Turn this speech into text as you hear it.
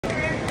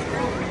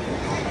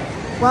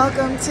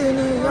Welcome to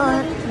New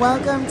York.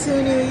 Welcome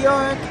to New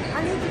York.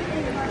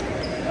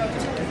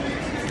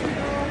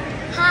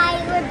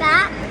 Hi, we're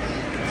back.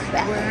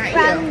 Where are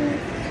you?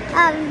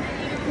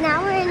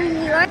 Now we're in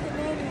New York.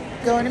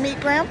 Going to meet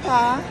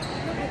Grandpa.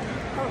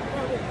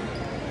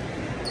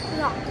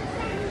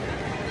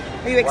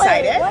 Are you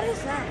excited? What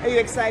is that? Are you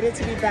excited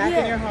to be back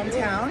in your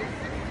hometown?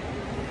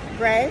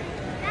 Gray?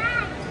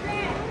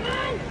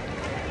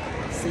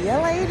 See you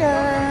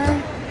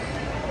later.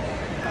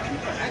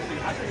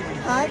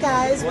 Hi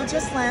guys, we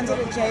just landed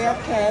at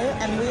JFK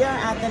and we are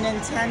at the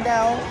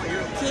Nintendo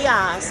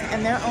Kiosk,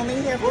 and they're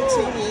only here for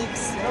 2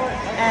 weeks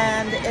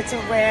and it's a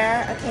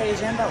rare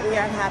occasion, but we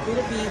are happy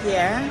to be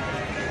here,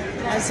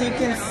 as you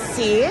can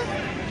see.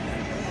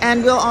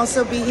 And we'll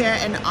also be here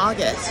in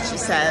August, she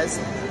says.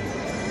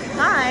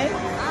 Hi.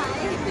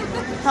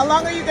 How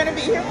long are you going to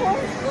be here for?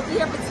 We'll be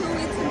here for 2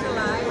 weeks in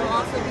July. We'll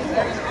also be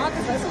here in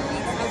August for 2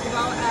 weeks, as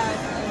well as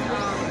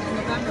in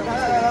November for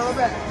 2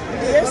 weeks.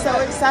 We're so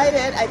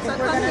excited. I think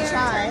we're going to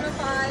try. 10 to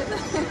 5.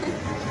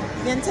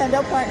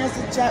 Nintendo partners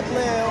with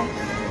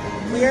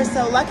JetBlu. We are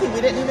so lucky.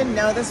 We didn't even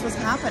know this was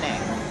happening.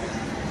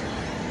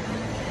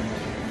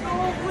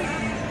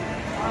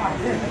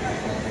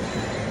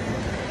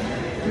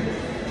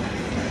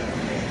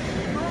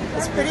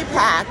 It's pretty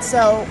packed,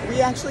 so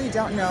we actually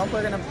don't know if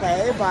we're going to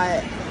play,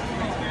 but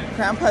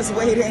Grandpa's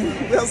waiting.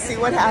 We'll see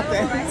what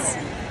happens.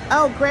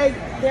 Oh, Greg,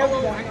 there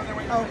we go.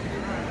 Oh,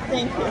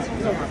 thank you.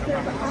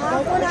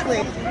 Go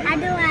quickly. How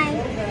do I?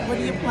 What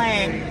are you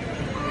playing?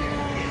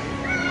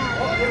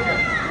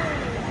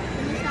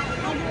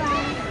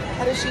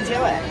 How does she do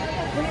it?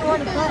 What do you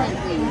want to play?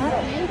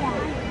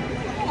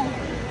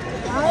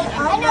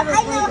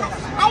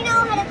 I know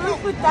how to play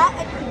with that. I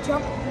can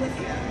jump with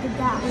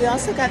that. We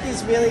also got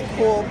these really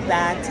cool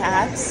bag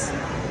tags.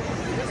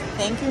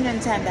 Thank you,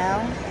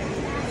 Nintendo.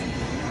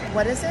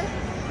 What is it?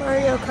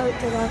 Mario Kart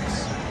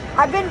Deluxe.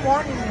 I've been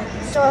wanting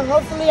it, so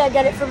hopefully I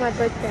get it for my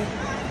birthday.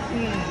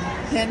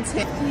 Hint,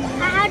 hint.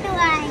 How do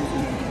I?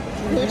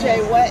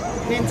 Pooja, what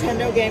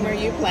Nintendo game are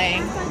you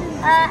playing?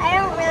 I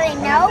don't really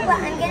know, but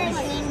I'm gonna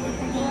name the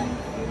game.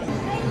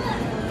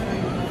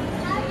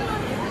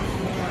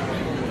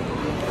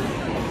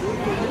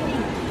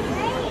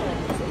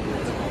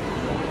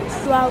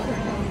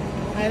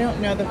 I don't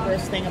know the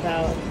first thing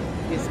about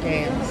these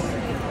games.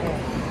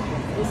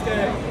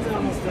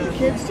 The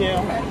kids do.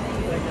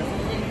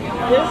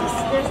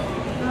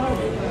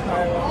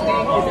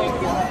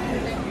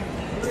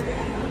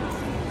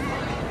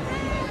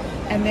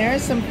 And there are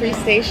some free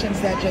stations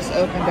that just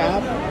opened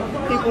up.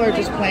 People are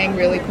just playing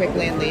really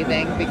quickly and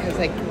leaving because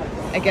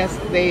I guess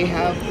they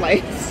have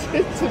flights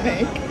to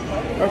make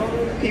or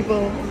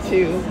people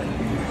to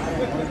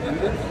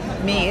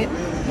meet.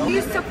 I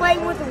used to play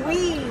with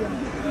Wii.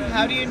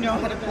 How do you know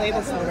how to play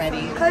this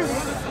already? Because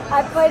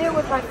I played it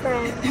with my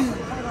friends.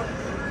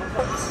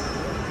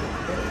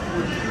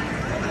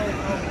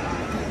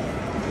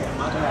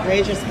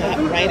 Ray just got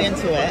right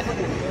into it.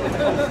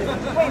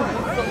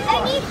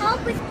 I need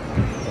help with...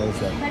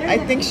 I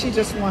think she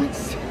just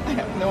wants... I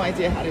have no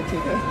idea how to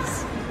do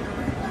this.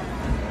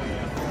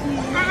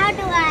 How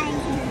do I?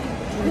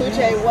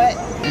 Pooja, what?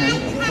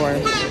 Of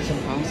course, it's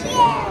impossible.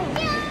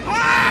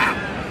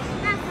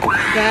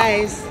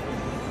 Guys,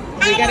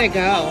 we gotta go.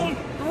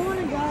 I want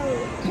to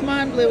go. Come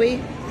on,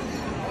 Bluey.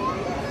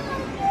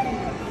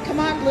 Come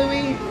on,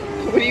 Bluey.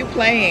 What are you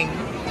playing?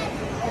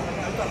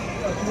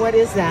 What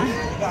is that?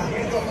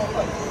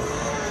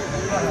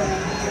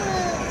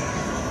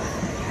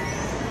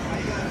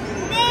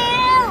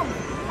 Mew!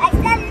 I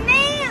said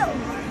mew!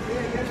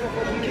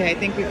 Okay, I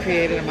think we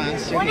created a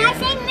monster When here. I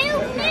say mew,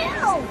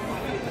 mew!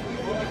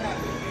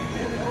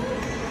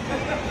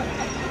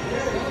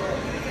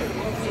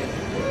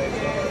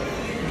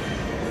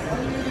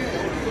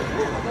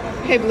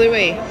 Hey,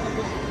 Bluey.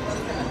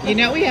 You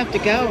know we have to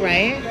go,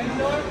 right?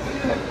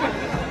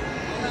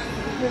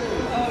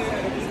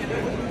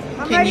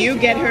 Can you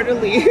get her to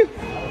leave?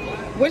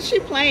 What's she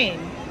playing?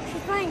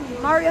 She's playing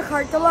Mario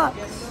Kart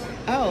Deluxe.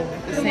 Oh,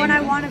 The one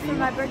I wanted for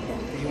my birthday.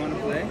 You want to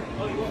play?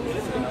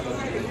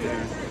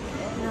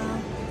 No.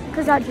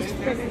 Because I just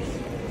finished.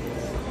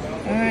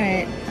 All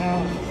right.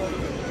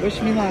 Wish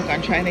me luck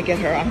on trying to get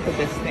her off of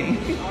this thing.